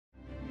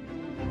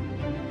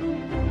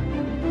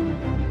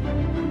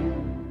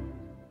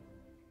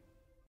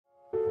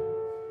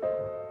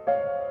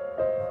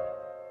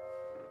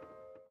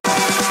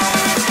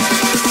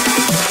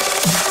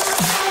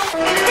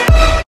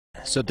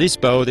So this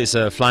boat is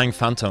a Flying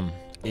Phantom.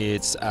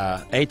 It's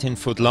 18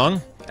 foot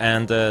long,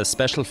 and the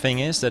special thing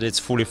is that it's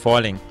fully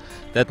foiling.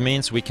 That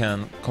means we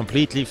can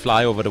completely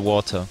fly over the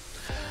water.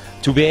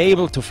 To be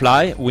able to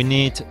fly, we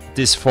need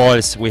these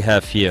foils we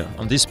have here.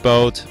 On this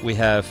boat we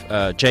have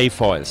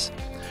J-foils.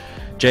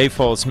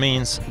 J-foils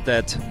means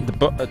that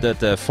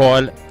the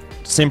foil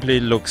simply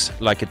looks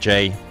like a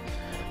J.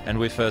 And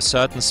with a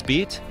certain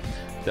speed,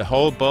 the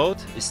whole boat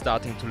is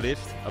starting to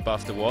lift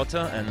above the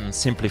water and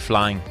simply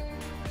flying.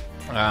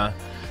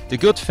 The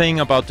good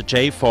thing about the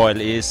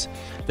J-foil is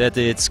that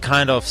it's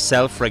kind of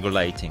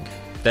self-regulating.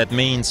 That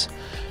means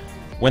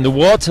when the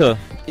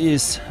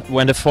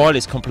foil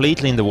is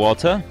completely in the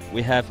water,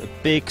 we have a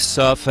big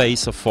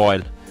surface of foil.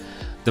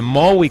 The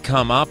more we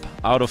come up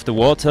out of the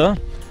water,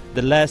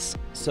 the less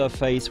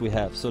surface we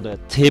have. So the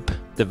tip,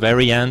 the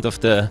very end of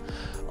the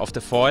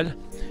foil,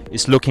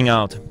 is looking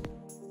out.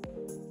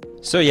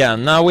 So yeah,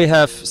 now we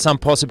have some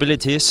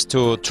possibilities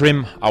to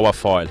trim our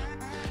foil.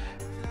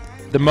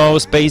 The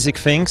most basic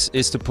things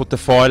is to put the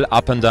foil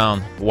up and down.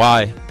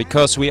 Why?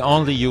 Because we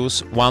only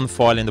use one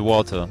foil in the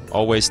water,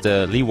 always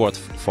the leeward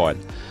foil.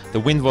 The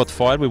windward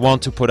foil we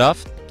want to put up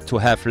to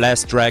have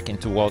less drag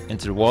into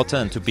the water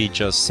and to be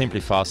just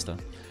simply faster.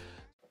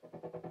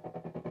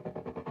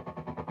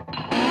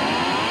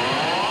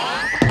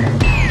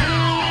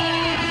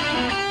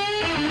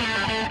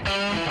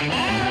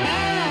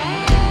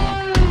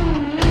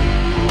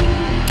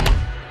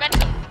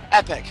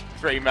 Epic.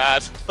 Pretty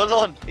mad. Full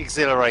on.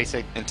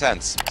 Exhilarating.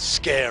 Intense.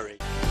 Scary.